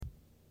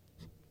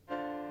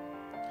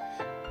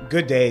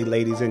Good day,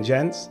 ladies and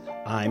gents.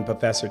 I'm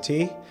Professor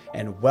T,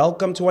 and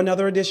welcome to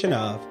another edition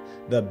of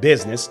The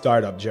Business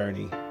Startup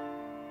Journey.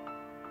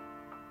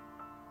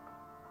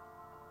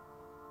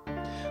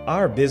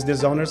 Our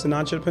business owners and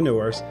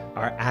entrepreneurs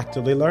are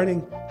actively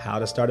learning how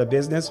to start a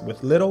business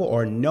with little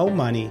or no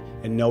money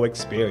and no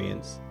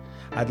experience.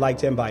 I'd like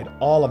to invite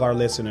all of our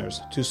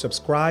listeners to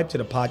subscribe to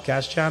the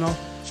podcast channel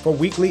for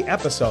weekly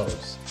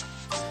episodes.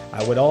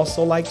 I would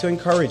also like to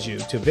encourage you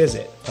to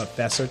visit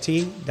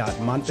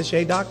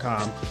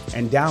professort.monfichet.com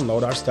and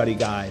download our study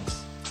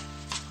guides.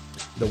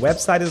 The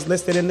website is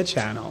listed in the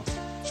channel.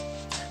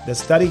 The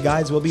study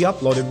guides will be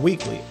uploaded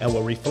weekly and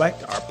will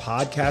reflect our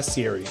podcast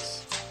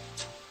series.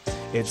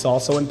 It's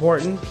also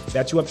important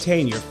that you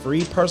obtain your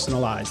free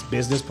personalized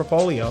business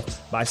portfolio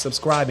by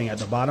subscribing at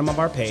the bottom of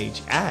our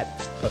page at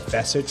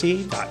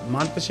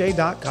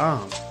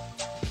professort.monfichet.com.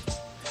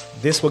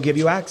 This will give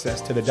you access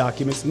to the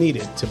documents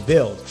needed to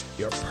build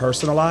your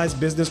personalized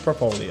business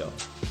portfolio.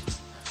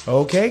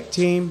 Okay,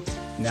 team,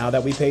 now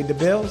that we paid the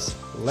bills,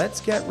 let's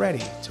get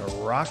ready to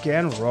rock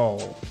and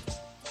roll.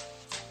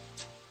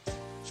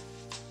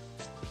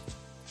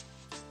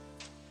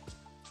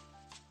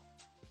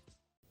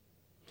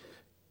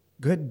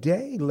 Good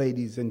day,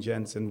 ladies and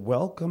gents, and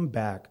welcome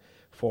back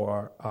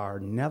for our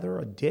another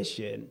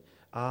edition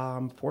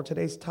for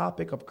today's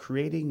topic of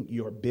creating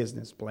your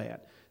business plan.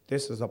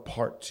 This is a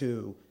part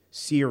 2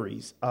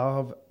 series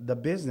of the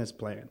business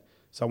plan.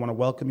 So I want to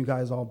welcome you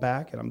guys all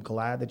back, and I'm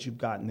glad that you've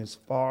gotten this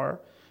far,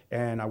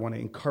 and I want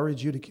to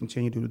encourage you to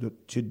continue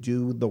to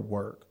do the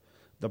work.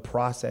 The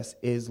process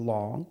is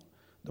long,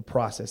 the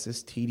process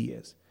is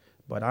tedious,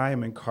 but I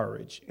am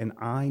encouraged, and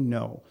I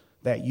know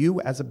that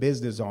you as a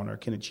business owner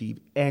can achieve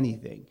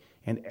anything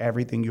and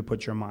everything you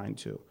put your mind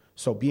to.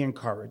 So be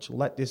encouraged.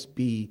 Let this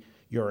be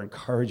your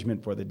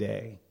encouragement for the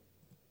day.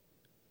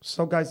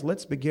 So guys,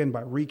 let's begin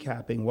by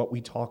recapping what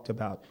we talked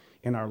about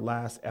in our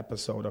last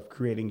episode of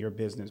creating your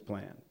business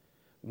plan.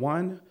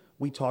 1,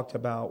 we talked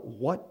about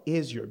what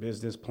is your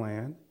business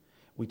plan.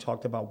 We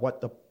talked about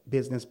what the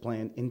business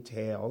plan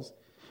entails.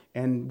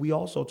 And we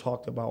also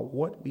talked about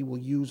what we will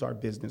use our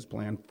business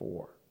plan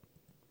for.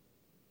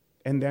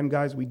 And then,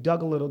 guys, we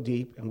dug a little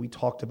deep and we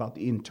talked about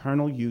the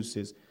internal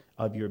uses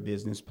of your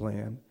business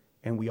plan.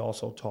 And we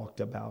also talked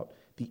about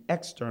the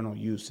external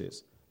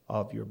uses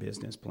of your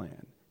business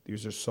plan.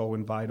 These are so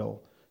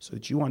vital so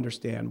that you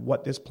understand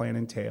what this plan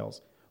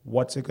entails,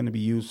 what's it going to be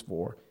used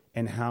for,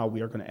 and how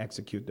we are going to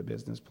execute the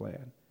business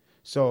plan.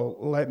 So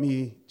let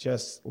me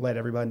just let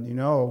everybody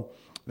know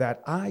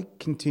that I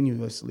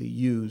continuously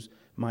use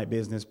my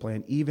business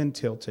plan even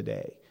till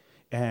today.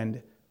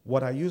 And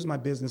what I use my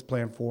business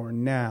plan for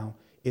now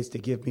is to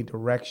give me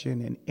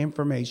direction and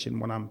information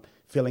when I'm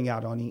filling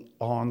out on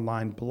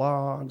online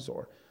blogs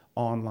or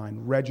online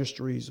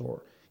registries,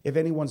 or if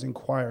anyone's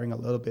inquiring a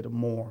little bit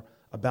more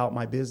about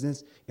my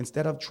business,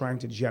 instead of trying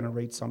to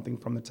generate something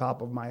from the top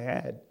of my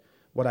head,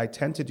 what I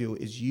tend to do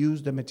is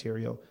use the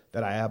material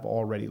that I have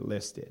already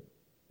listed.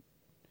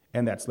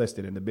 And that's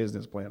listed in the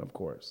business plan, of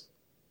course.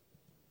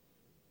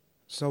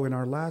 So in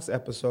our last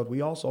episode,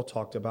 we also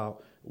talked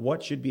about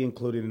what should be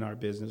included in our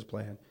business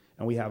plan,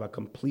 and we have a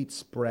complete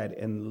spread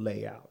and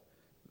layout.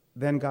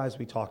 Then, guys,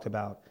 we talked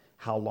about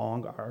how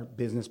long our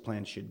business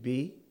plan should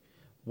be,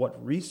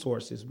 what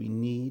resources we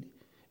need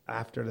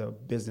after the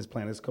business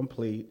plan is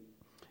complete,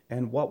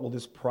 and what will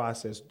this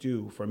process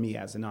do for me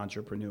as an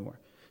entrepreneur.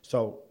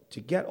 So to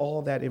get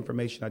all that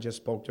information I just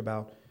spoke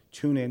about,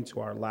 tune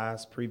into our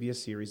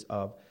previous series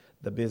of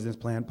the business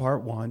plan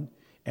part 1,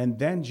 and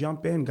then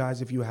jump in,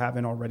 guys, if you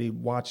haven't already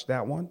watched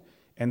that one,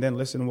 and then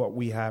listen to what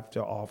we have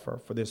to offer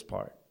for this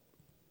part.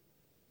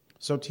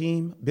 So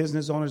team,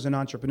 business owners and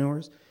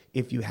entrepreneurs,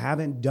 if you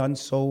haven't done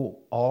so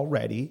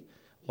already,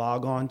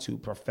 log on to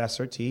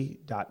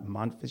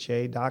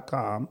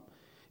professort.monfichet.com.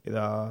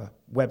 The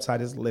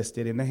website is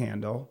listed in the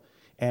handle,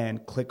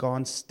 and click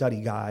on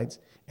study guides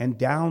and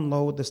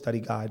download the study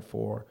guide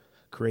for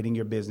creating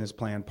your business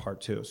plan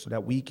part 2 so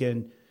that we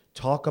can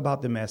talk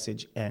about the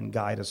message and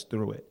guide us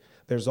through it.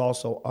 There's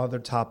also other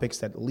topics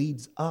that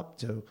leads up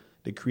to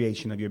the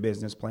creation of your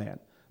business plan.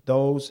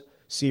 Those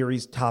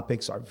series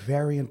topics are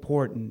very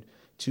important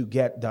to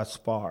get thus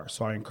far.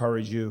 So I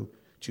encourage you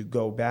to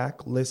go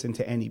back, listen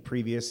to any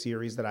previous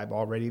series that I've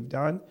already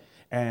done,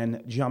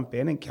 and jump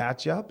in and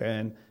catch up,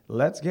 and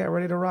let's get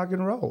ready to rock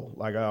and roll,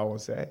 like I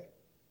always say.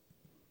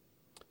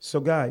 So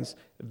guys,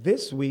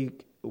 this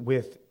week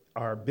with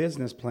our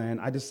business plan,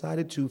 I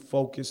decided to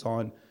focus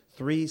on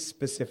 3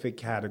 specific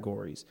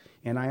categories.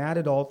 And I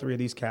added all 3 of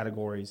these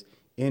categories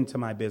into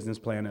my business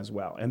plan as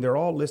well. And they're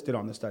all listed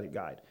on the study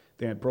guide.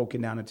 They're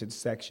broken down into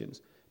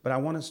sections. But I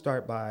want to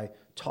start by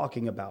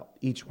talking about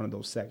each one of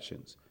those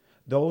sections.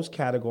 Those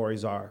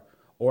categories are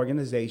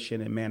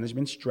organization and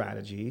management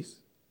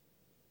strategies,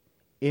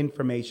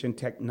 information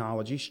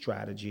technology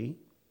strategy,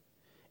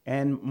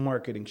 and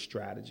marketing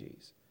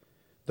strategies.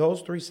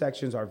 Those 3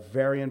 sections are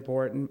very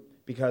important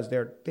because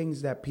they're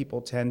things that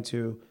people tend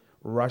to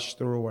rush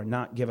through or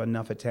not give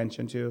enough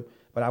attention to,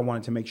 but I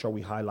wanted to make sure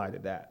we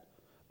highlighted that.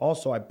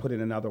 Also, I put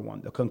in another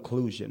one, the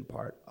conclusion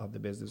part of the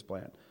business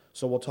plan.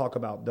 So we'll talk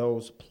about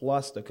those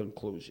plus the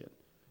conclusion.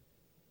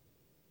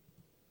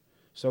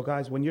 So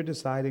guys, when you're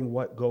deciding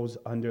what goes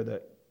under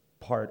the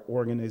part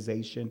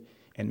organization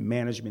and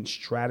management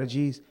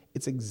strategies,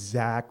 it's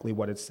exactly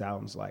what it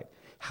sounds like.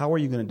 How are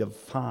you going to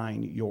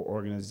define your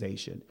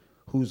organization?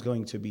 Who's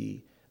going to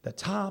be the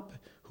top?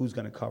 Who's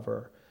going to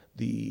cover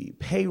the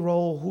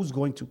payroll? Who's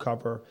going to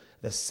cover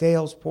the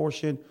sales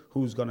portion?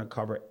 Who's going to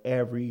cover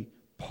every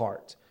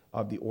part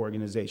of the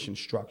organization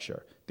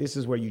structure? This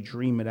is where you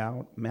dream it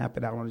out, map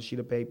it out on a sheet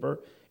of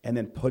paper, and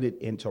then put it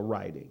into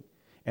writing.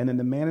 And then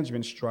the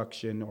management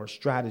structure or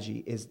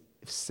strategy is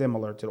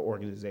similar to the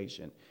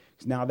organization.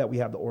 Now that we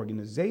have the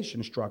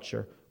organization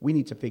structure, we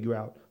need to figure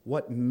out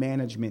what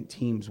management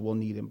teams we'll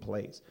need in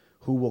place,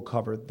 who will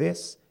cover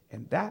this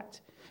and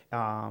that,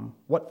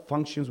 what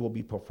functions will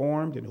be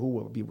performed and who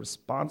will be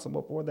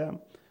responsible for them.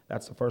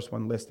 That's the first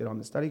one listed on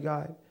the study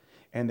guide.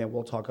 And then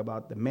we'll talk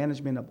about the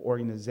management of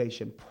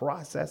organization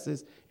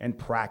processes and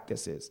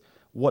practices.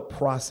 What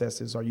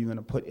processes are you going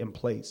to put in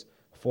place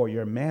for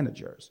your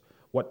managers?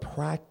 What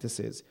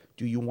practices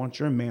do you want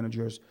your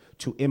managers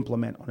to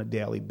implement on a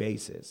daily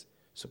basis?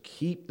 So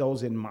keep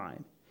those in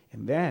mind.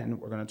 And then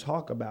we're going to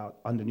talk about,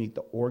 underneath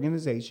the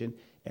organization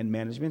and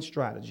management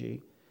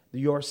strategy,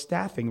 your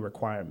staffing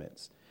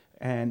requirements.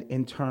 And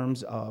in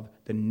terms of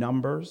the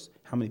numbers,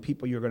 how many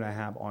people you're going to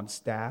have on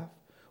staff,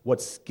 what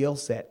skill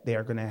set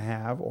they're going to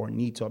have or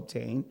need to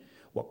obtain,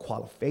 what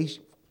qualifications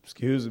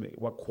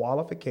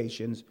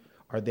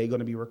are they going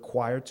to be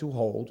required to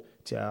hold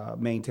to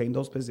maintain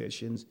those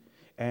positions,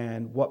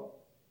 and what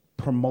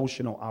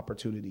promotional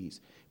opportunities,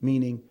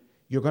 meaning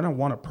you're going to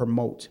want to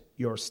promote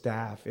your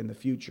staff in the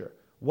future.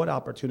 What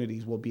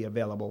opportunities will be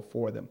available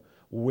for them?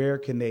 Where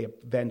can they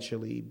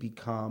eventually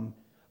become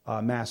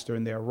a master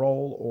in their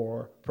role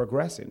or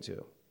progress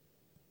into?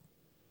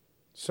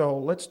 So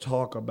let's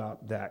talk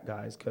about that,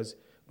 guys, because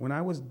when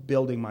I was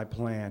building my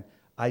plan,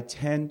 I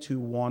tend to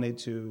wanted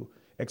to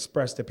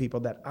express to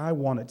people that I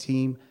want a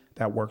team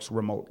that works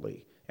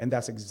remotely. And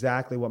that's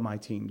exactly what my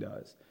team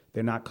does.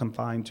 They're not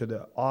confined to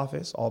the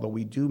office, although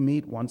we do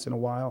meet once in a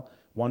while,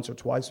 once or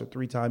twice or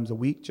 3 times a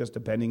week, just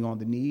depending on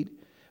the need.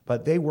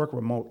 But they work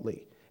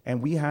remotely.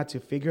 And we had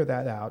to figure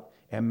that out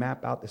and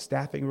map out the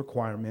staffing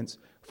requirements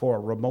for a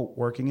remote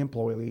working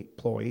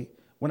employee.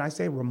 When I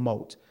say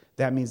remote,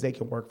 that means they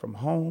can work from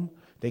home,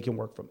 they can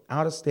work from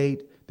out of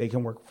state, they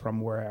can work from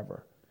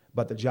wherever.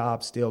 But the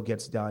job still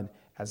gets done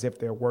as if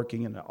they're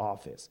working in the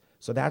office.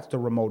 So that's the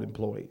remote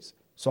employees.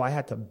 So I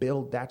had to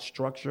build that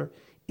structure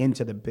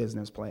into the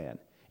business plan.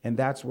 And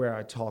that's where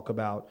I talk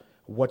about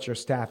what your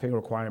staffing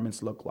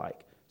requirements look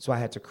like. So I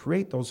had to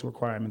create those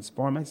requirements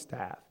for my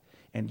staff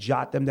and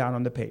jot them down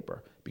on the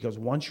paper, because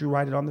once you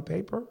write it on the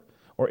paper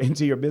or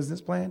into your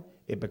business plan,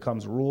 it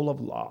becomes rule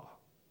of law.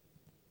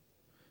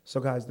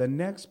 So guys, the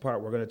next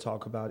part we're going to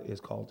talk about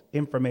is called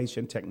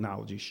information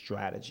technology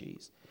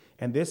strategies.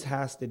 And this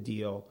has to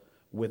deal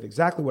with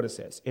exactly what it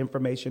says,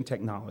 information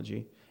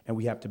technology, and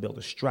we have to build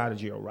a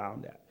strategy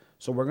around that.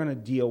 So we're going to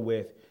deal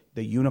with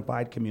the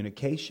unified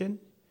communication,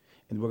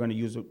 and we're going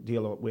to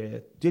deal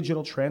with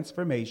digital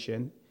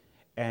transformation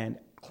and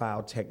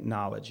cloud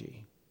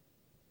technology.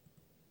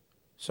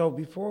 So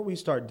before we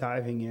start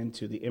diving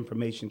into the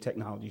information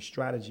technology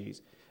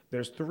strategies,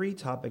 there's 3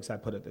 topics I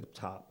put at the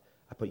top.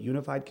 I put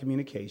unified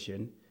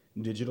communication,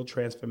 digital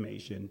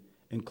transformation,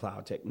 and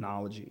cloud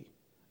technology.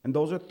 And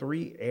those are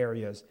 3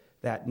 areas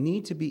that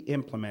need to be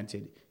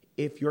implemented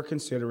if you're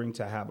considering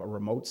to have a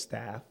remote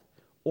staff,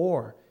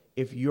 or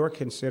if you're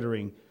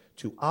considering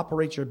to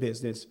operate your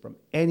business from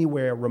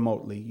anywhere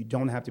remotely. You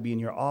don't have to be in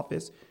your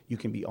office. You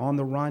can be on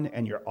the run,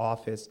 and your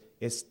office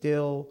is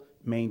still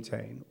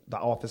maintained. The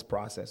office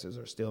processes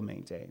are still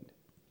maintained.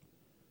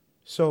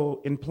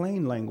 So in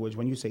plain language,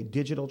 when you say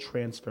digital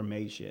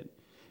transformation,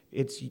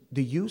 it's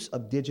the use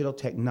of digital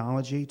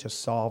technology to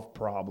solve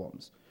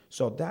problems.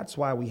 So that's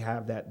why we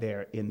have that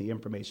there in the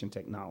information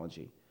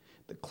technology.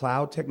 The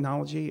cloud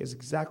technology is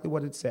exactly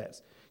what it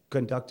says,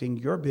 conducting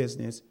your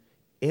business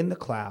in the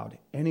cloud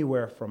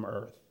anywhere from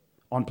Earth,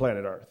 on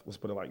planet Earth, let's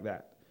put it like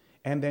that.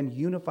 And then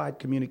unified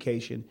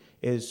communication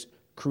is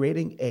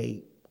creating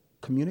a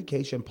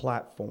communication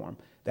platform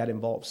that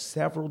involves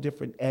several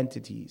different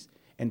entities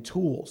and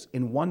tools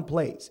in one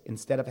place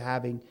instead of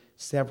having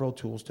several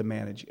tools to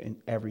manage in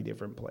every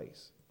different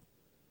place.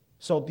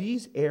 So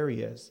these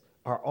areas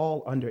are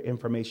all under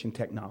information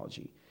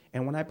technology.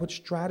 And when I put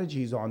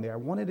strategies on there, I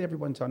wanted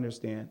everyone to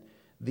understand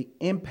the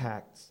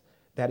impacts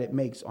that it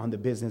makes on the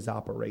business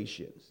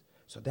operations.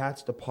 So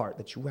that's the part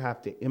that you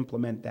have to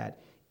implement that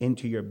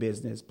into your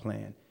business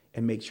plan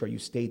and make sure you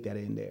state that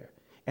in there.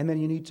 And then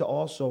you need to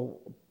also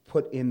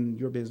put in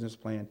your business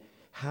plan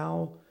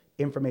how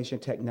information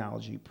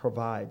technology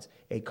provides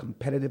a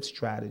competitive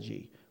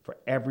strategy for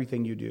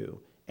everything you do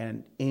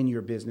and in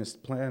your business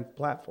plan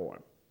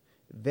platform.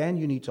 Then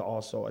you need to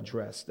also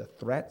address the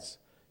threats,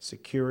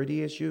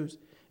 security issues,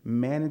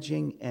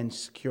 managing and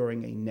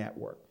securing a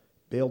network.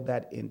 Build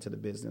that into the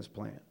business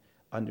plan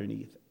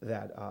underneath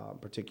that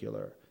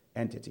particular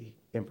entity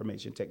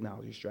information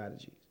technology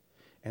strategies.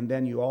 And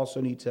then you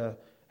also need to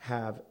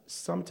have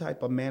some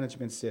type of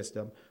management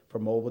system for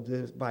mobile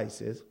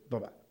devices,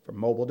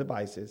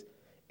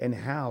 and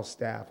how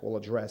staff will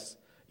address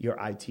your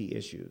IT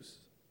issues.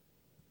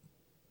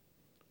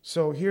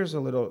 So here's a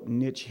little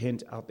niche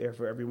hint out there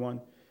for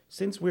everyone.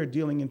 Since we're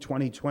dealing in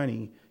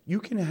 2020, you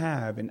can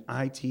have an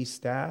IT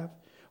staff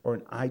or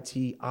an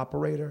IT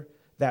operator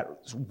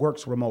that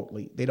works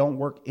remotely. They don't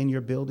work in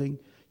your building.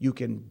 You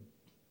can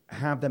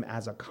have them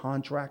as a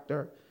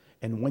contractor.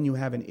 And when you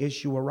have an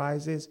issue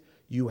arises,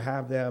 you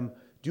have them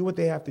do what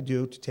they have to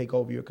do to take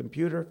over your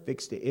computer,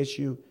 fix the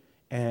issue,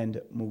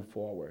 and move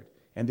forward.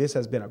 And this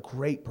has been a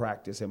great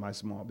practice in my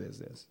small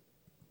business.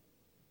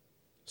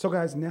 So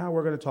guys, now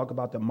we're going to talk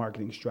about the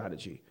marketing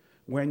strategy.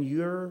 When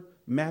you're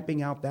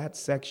mapping out that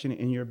section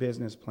in your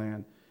business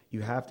plan,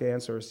 you have to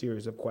answer a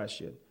series of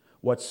questions.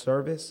 What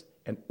service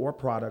and or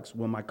products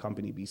will my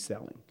company be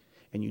selling?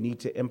 And you need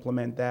to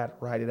implement that,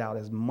 write it out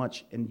as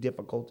much and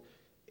difficult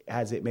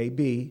as it may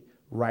be,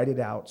 write it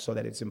out so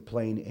that it's in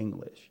plain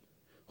English.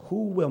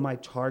 Who will my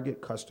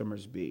target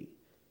customers be?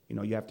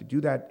 You have to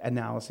do that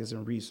analysis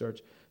and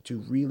research to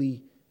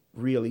really,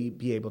 really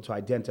be able to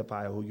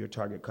identify who your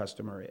target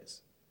customer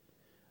is.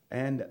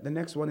 And the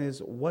next one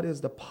is, what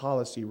is the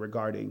policy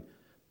regarding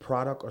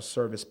product or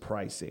service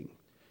pricing?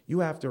 You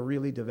have to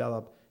really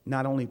develop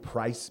not only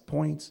price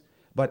points,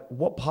 but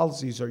what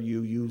policies are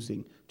you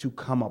using to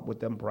come up with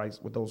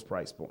those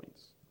price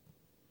points?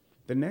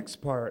 The next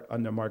part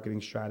under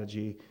marketing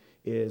strategy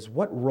is,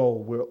 what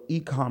role will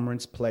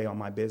e-commerce play on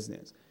my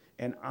business?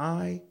 And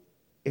I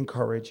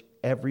encourage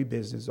every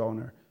business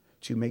owner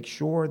to make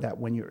sure that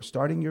when you're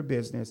starting your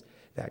business,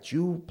 that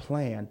you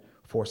plan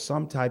for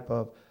some type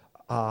of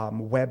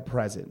web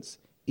presence,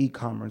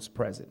 e-commerce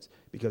presence,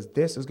 because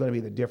this is going to be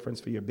the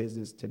difference for your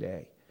business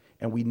today.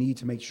 And we need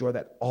to make sure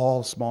that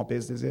all small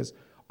businesses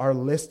are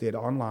listed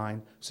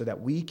online so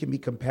that we can be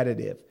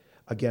competitive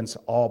against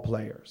all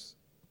players.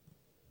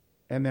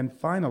 And then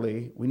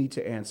finally, we need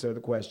to answer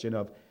the question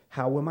of,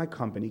 how will my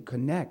company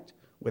connect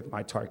with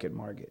my target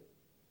market?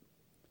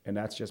 And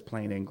that's just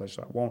plain English,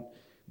 so I won't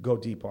go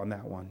deep on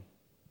that one.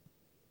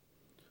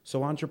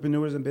 So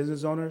entrepreneurs and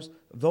business owners,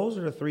 those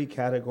are the three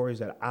categories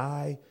that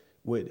I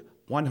would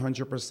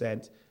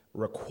 100%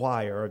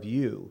 require of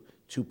you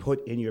to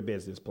put in your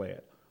business plan: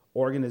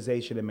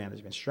 organization and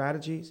management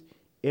strategies,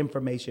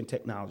 information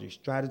technology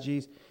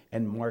strategies,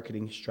 and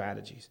marketing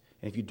strategies.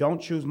 And if you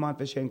don't choose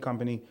Montfichet and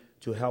Company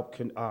to help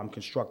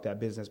construct that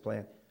business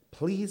plan,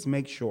 please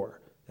make sure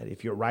that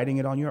if you're writing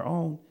it on your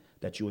own,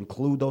 that you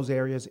include those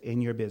areas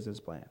in your business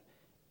plan.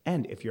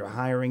 And if you're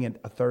hiring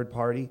a third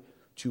party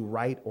to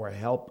write or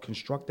help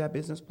construct that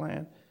business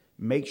plan,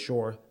 make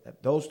sure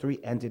that those three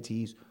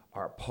entities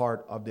are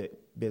part of the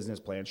business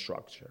plan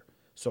structure.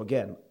 So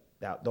again,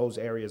 those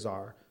areas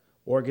are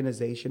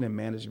organization and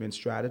management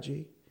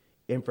strategy,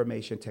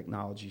 information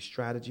technology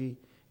strategy,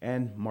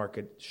 and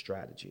market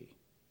strategy.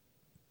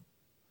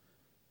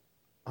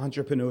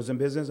 Entrepreneurs and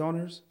business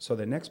owners, so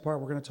the next part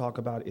we're going to talk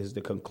about is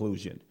the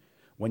conclusion.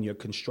 When you're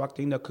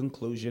constructing the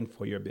conclusion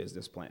for your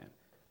business plan.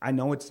 I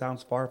know it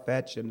sounds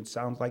far-fetched and it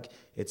sounds like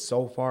it's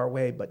so far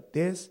away, but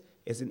this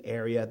is an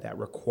area that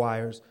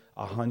requires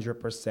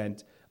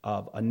 100%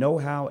 of a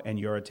know-how and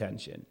your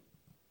attention.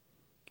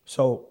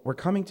 So we're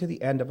coming to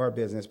the end of our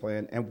business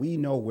plan, and we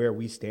know where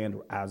we stand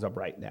as of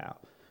right now.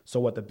 So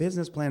what the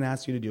business plan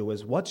asks you to do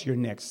is, what's your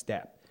next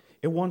step?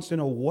 It wants to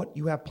know what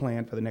you have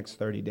planned for the next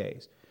 30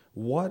 days.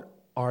 What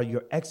are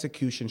your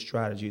execution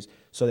strategies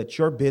so that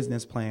your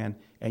business plan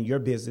and your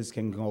business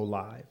can go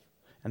live?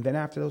 And then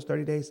after those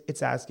 30 days,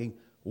 it's asking,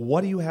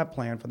 what do you have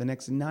planned for the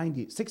next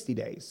 60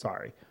 days?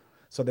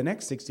 So the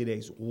next 60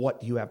 days,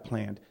 what do you have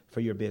planned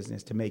for your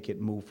business to make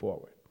it move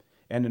forward?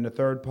 And then the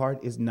third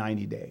part is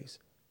 90 days.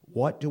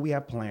 What do we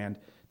have planned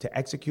to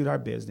execute our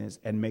business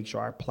and make sure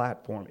our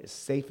platform is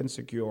safe and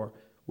secure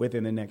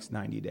within the next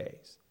 90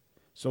 days?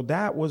 So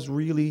that was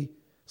really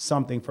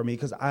something for me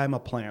because I'm a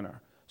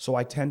planner. So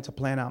I tend to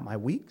plan out my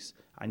weeks.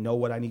 I know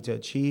what I need to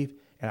achieve,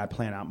 and I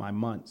plan out my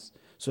months.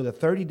 So the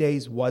 30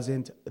 days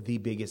wasn't the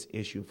biggest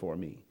issue for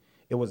me.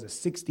 It was the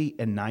 60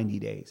 and 90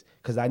 days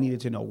because I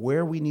needed to know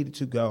where we needed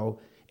to go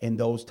in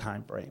those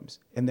time frames.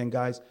 And then,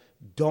 guys,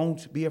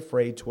 don't be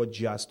afraid to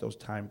adjust those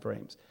time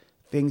frames.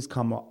 Things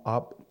come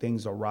up,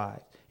 things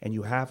arise, and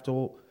you have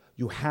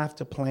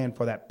to plan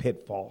for that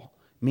pitfall,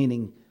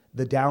 meaning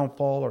the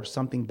downfall or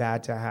something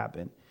bad to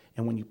happen.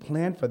 And when you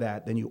plan for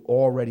that, then you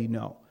already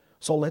know.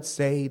 So let's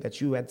say that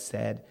you had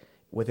said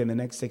within the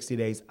next 60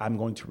 days, I'm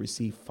going to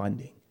receive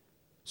funding.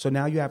 So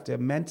now you have to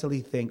mentally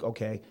think,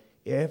 okay,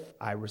 if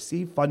I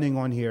receive funding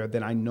on here,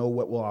 then I know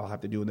what I'll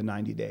have to do in the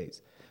 90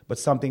 days. But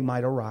something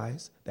might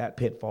arise, that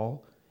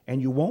pitfall,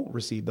 and you won't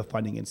receive the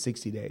funding in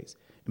 60 days.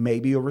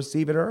 Maybe you'll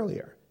receive it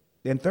earlier,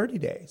 in 30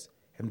 days,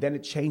 and then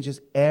it changes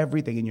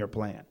everything in your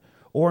plan.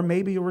 Or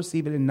maybe you'll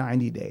receive it in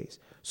 90 days.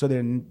 So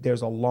then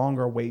there's a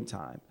longer wait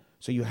time.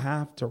 So you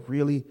have to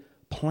really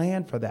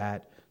plan for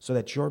that so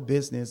that your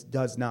business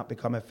does not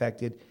become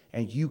affected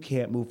and you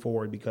can't move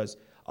forward because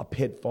a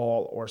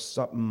pitfall or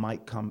something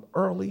might come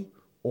early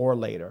or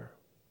later.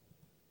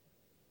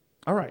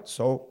 All right,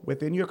 so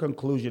within your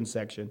conclusion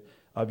section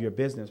of your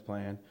business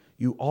plan,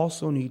 you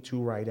also need to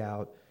write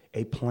out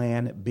a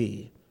plan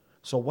B.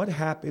 So what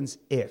happens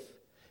if,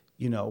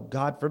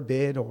 God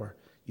forbid, or,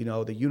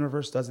 the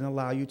universe doesn't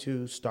allow you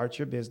to start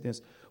your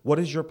business? What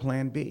is your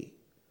plan B?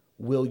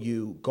 Will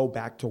you go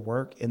back to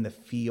work in the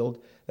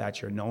field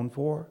that you're known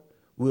for?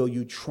 Will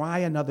you try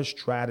another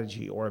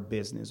strategy or a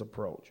business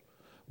approach?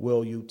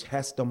 Will you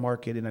test the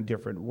market in a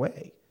different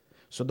way?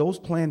 So those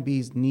plan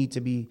Bs need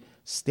to be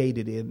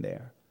stated in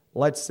there.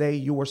 Let's say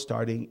you were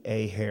starting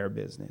a hair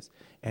business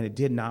and it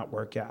did not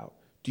work out.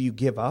 Do you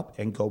give up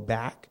and go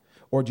back?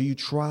 Or do you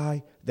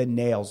try the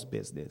nails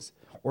business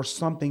or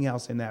something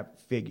else in that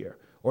figure?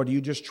 Or do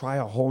you just try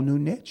a whole new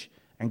niche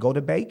and go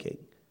to baking?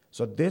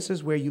 So this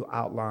is where you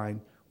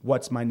outline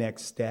what's my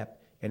next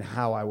step and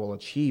how I will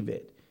achieve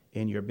it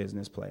in your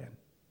business plan.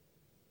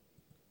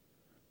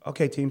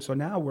 Okay, team, so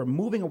now we're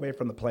moving away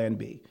from the plan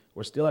B.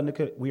 We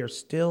are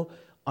still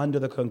under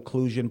the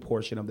conclusion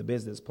portion of the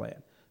business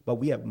plan. But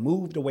we have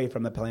moved away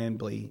from the plan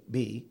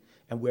B,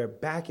 and we're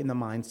back in the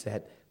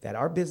mindset that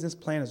our business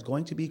plan is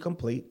going to be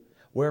complete.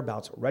 We're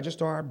about to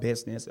register our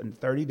business in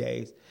 30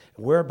 days.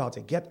 We're about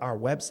to get our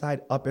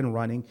website up and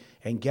running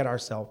and get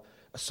ourselves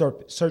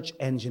search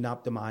engine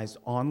optimized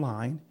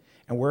online.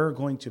 And we're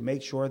going to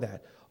make sure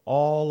that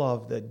all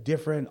of the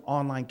different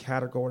online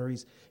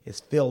categories is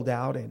filled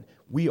out and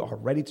we are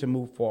ready to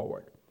move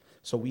forward.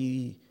 So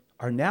we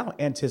are now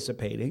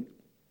anticipating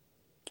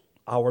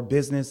our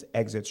business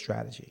exit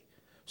strategy.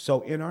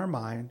 So in our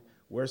mind,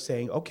 we're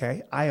saying,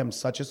 okay, I am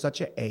such and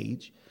such an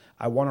age.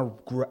 I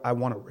want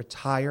to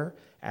retire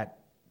at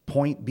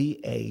point B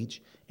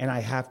age, and I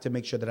have to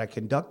make sure that I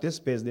conduct this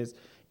business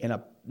in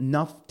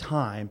enough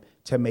time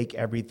to make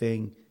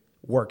everything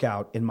work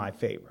out in my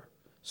favor.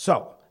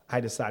 So I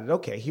decided,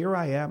 okay, here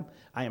I am.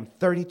 I am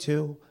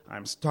 32.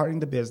 I'm starting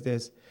the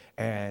business,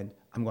 and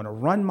I'm going to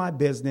run my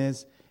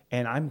business,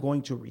 and I'm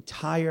going to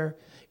retire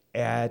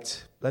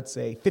at, let's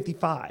say,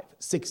 55,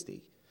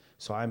 60.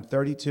 So I'm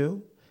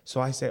 32.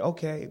 So I say,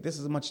 okay, this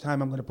is how much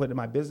time I'm going to put in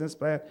my business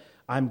plan.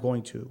 I'm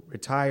going to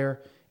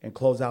retire and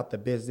close out the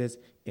business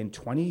in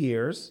 20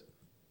 years.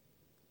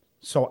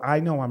 So I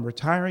know I'm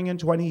retiring in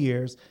 20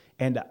 years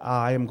and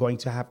I am going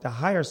to have to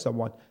hire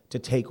someone to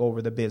take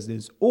over the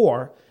business,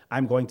 or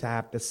I'm going to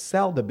have to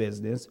sell the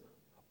business,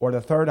 or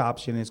the third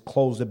option is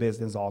close the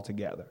business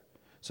altogether.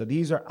 So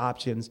these are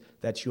options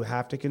that you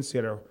have to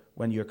consider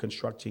when you're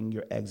constructing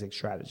your exit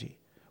strategy.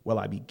 Will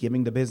I be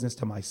giving the business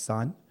to my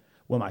son?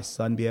 Will my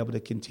son be able to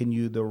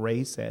continue the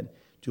race and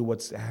do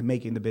what's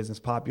making the business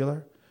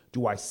popular?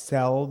 Do I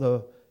sell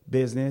the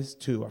business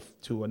to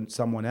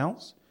someone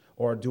else?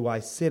 Or do I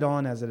sit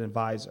on as an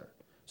advisor?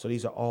 So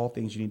these are all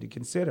things you need to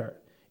consider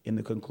in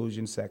the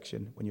conclusion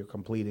section when you're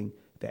completing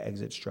the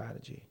exit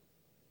strategy.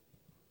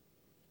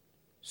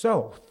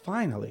 So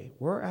finally,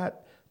 we're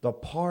at the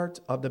part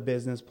of the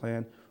business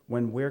plan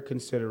when we're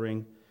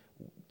considering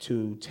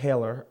to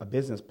tailor a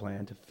business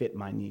plan to fit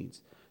my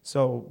needs.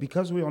 So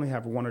because we only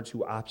have one or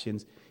two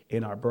options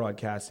in our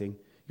broadcasting,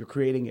 you're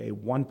creating a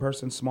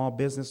one-person small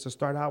business to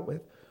start out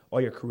with,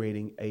 or you're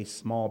creating a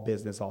small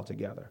business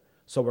altogether.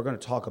 So we're going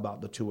to talk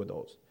about the two of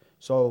those.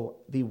 So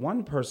the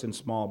one-person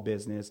small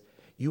business,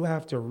 you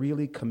have to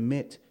really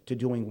commit to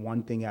doing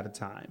one thing at a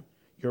time.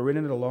 You're in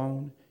it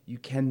alone. You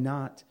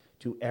cannot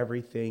do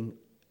everything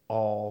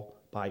all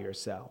by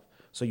yourself.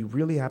 So you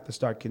really have to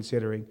start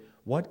considering,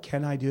 what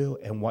can I do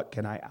and what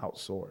can I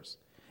outsource?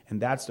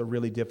 And that's the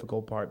really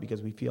difficult part,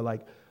 because we feel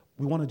like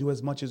we want to do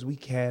as much as we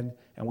can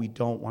and we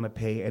don't want to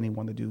pay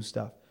anyone to do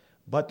stuff.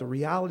 But the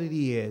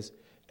reality is,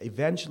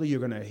 eventually you're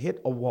going to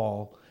hit a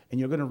wall and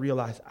you're going to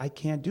realize, I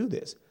can't do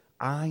this.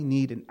 I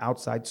need an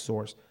outside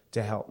source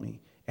to help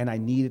me, and I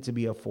need it to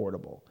be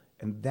affordable.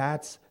 And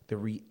that's the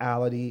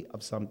reality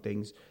of some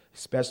things,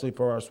 especially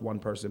for us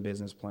one-person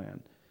business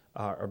plan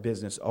or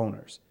business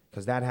owners,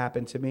 because that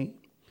happened to me,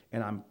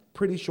 and I'm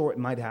pretty sure it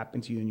might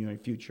happen to you in your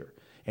future,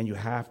 and you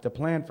have to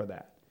plan for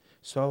that.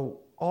 So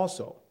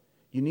also,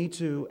 you need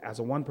to, as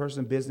a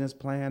one-person business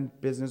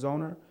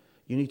owner,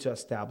 you need to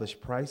establish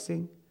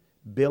pricing,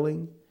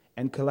 billing,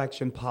 and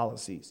collection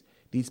policies.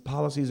 These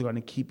policies are going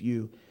to keep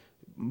you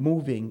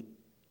moving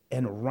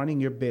and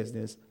running your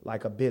business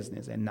like a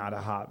business and not a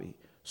hobby.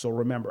 So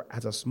remember,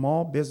 as a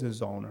small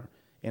business owner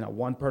in a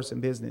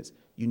one-person business,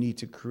 you need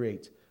to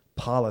create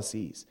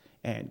policies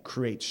and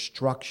create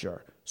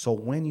structure. So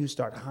when you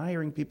start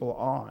hiring people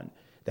on,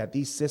 that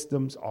these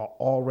systems are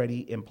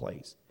already in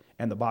place.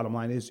 And the bottom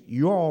line is,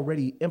 you're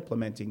already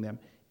implementing them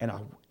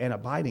and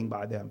abiding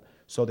by them.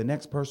 So the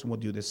next person will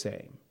do the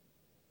same.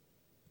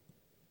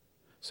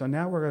 So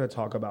now we're going to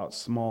talk about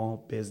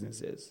small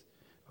businesses,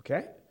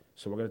 okay?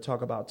 So we're going to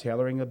talk about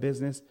tailoring a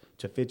business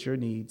to fit your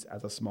needs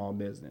as a small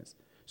business.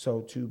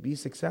 So to be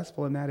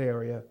successful in that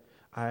area,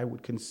 I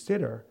would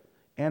consider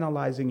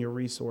analyzing your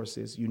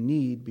resources you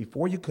need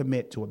before you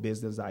commit to a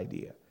business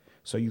idea.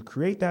 So you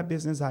create that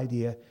business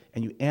idea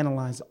and you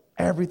analyze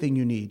everything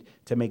you need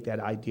to make that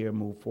idea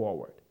move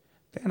forward.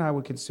 Then I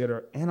would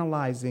consider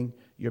analyzing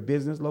your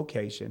business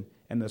location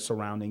and the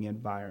surrounding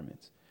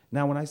environments.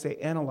 Now, when I say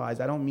analyze,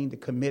 I don't mean to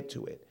commit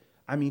to it.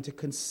 I mean to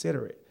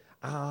consider it.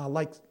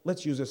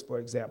 Let's use this for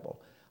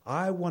example.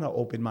 I want to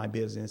open my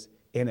business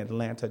in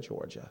Atlanta,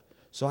 Georgia.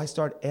 So I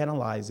start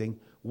analyzing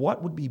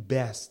what would be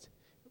best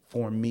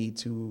for me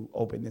to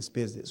open this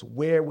business.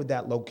 Where would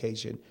that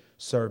location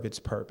serve its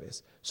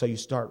purpose? So you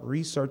start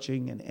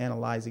researching and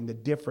analyzing the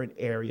different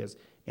areas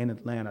in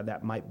Atlanta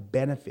that might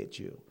benefit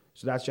you.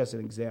 So that's just an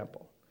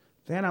example.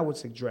 Then I would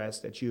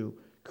suggest that you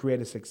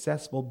create a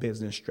successful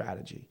business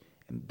strategy.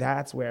 And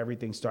that's where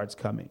everything starts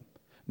coming.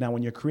 Now,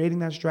 when you're creating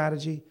that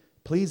strategy,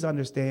 please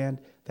understand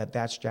that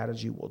that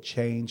strategy will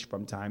change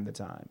from time to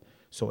time.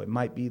 So it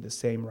might be the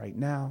same right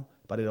now,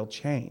 but it'll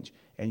change.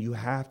 And you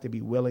have to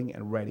be willing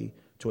and ready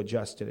to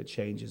adjust to the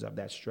changes of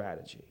that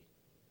strategy.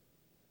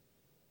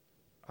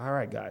 All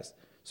right, guys.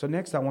 So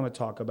next I want to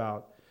talk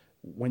about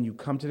when you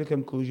come to the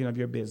conclusion of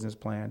your business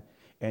plan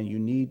and you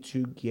need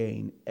to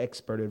gain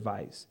expert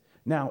advice.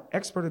 Now,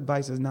 expert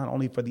advice is not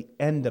only for the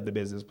end of the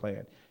business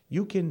plan.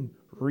 You can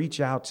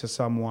reach out to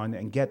someone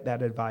and get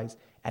that advice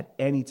at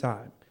any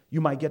time.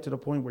 You might get to the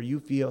point where you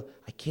feel,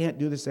 I can't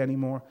do this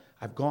anymore.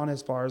 I've gone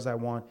as far as I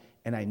want,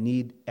 and I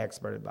need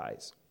expert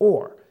advice.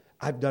 Or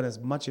I've done as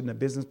much in the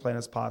business plan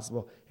as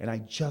possible, and I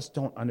just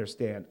don't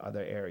understand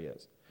other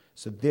areas.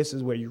 So this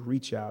is where you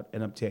reach out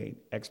and obtain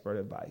expert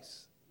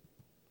advice.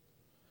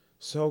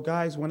 So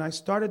guys, when I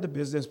started the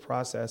business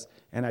process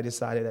and I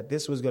decided that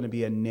this was going to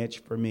be a niche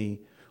for me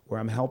where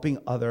I'm helping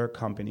other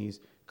companies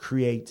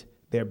create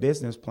their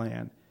business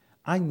plan,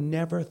 I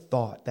never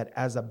thought that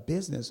as a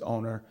business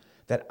owner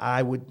that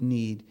I would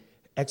need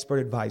expert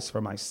advice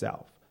for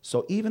myself.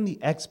 So even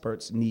the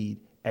experts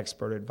need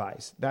expert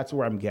advice. That's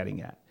where I'm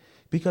getting at.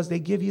 Because they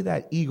give you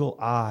that eagle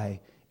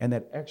eye and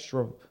that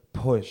extra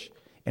push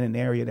in an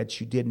area that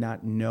you did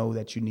not know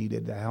that you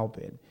needed the help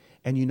in.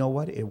 And you know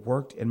what? It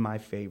worked in my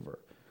favor.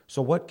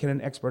 So what can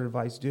an expert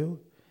advice do?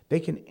 They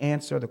can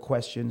answer the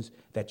questions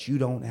that you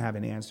don't have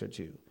an answer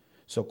to.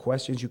 So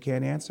questions you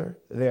can't answer,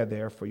 they're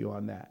there for you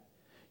on that.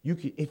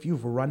 If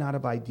you've run out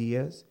of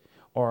ideas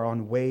or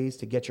on ways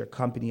to get your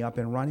company up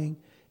and running,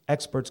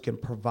 experts can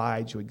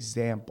provide you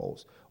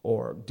examples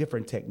or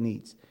different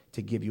techniques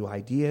to give you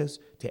ideas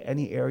to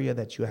any area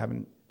that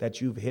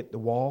you've hit the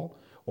wall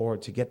or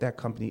to get that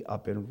company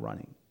up and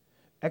running.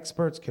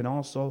 Experts can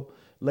also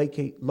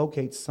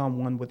locate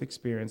someone with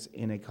experience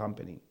in a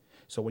company.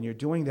 So when you're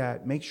doing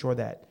that, make sure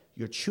that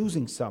you're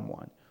choosing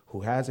someone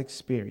who has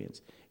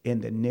experience in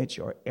the niche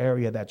or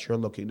area that you're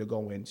looking to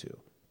go into.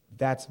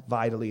 That's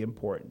vitally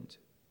important.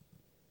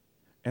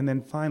 And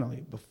then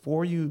finally,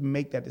 before you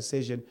make that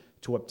decision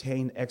to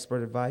obtain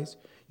expert advice,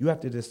 you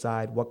have to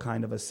decide what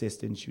kind of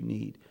assistance you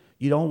need.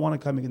 You don't want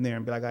to come in there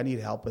and be like, I need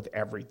help with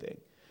everything.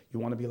 You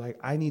want to be like,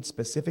 I need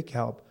specific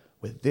help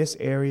with this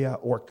area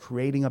or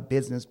creating a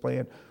business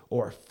plan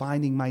or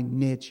finding my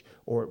niche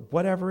or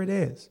whatever it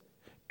is.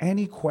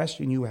 Any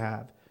question you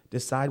have,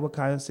 decide what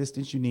kind of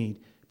assistance you need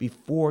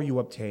before you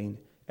obtain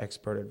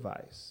expert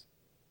advice.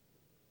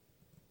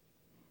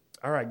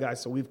 All right,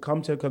 guys, so we've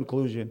come to a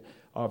conclusion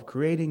of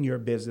creating your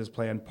business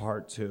plan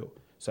part 2.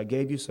 So I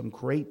gave you some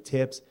great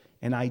tips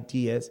and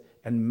ideas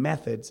and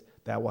methods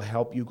that will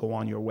help you go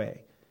on your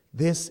way.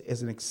 This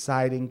is an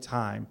exciting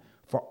time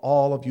for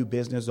all of you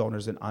business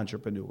owners and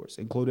entrepreneurs,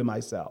 including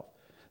myself.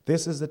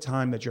 This is the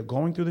time that you're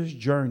going through this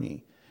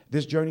journey.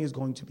 This journey is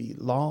going to be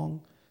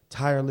long,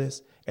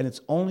 tireless, and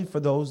it's only for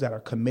those that are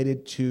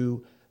committed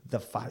to the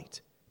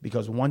fight.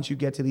 Because once you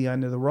get to the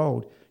end of the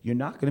road, you're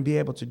not going to be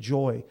able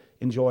to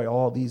enjoy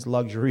all these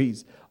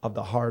luxuries of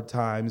the hard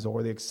times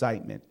or the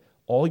excitement.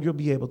 All you'll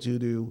be able to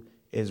do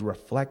is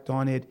reflect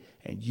on it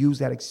and use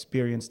that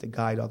experience to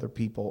guide other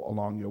people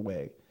along your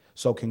way.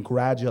 So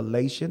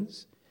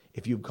congratulations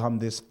if you've come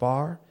this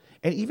far.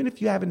 And even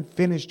if you haven't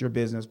finished your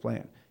business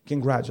plan,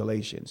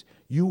 congratulations.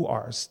 You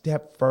are a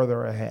step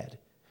further ahead.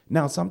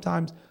 Now,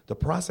 sometimes the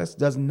process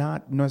does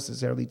not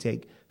necessarily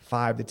take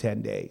 5 to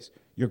 10 days.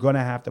 You're going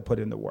to have to put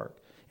in the work.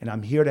 And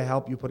I'm here to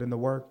help you put in the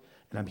work,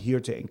 and I'm here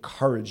to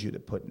encourage you to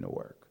put in the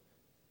work.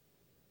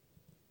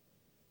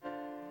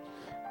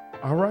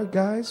 All right,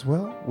 guys.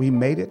 Well, we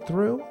made it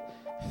through.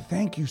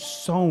 Thank you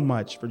so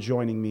much for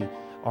joining me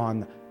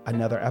on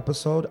another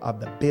episode of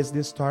the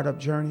Business Startup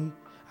Journey.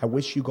 I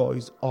wish you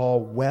guys all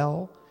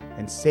well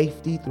and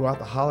safety throughout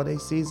the holiday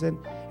season,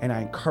 and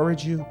I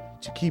encourage you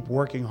to keep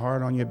working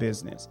hard on your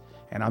business.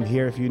 And I'm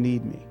here if you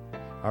need me.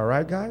 All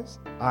right, guys.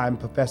 I'm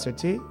Professor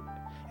T,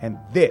 and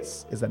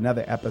this is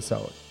another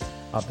episode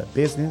of the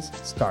Business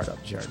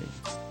Startup Journey.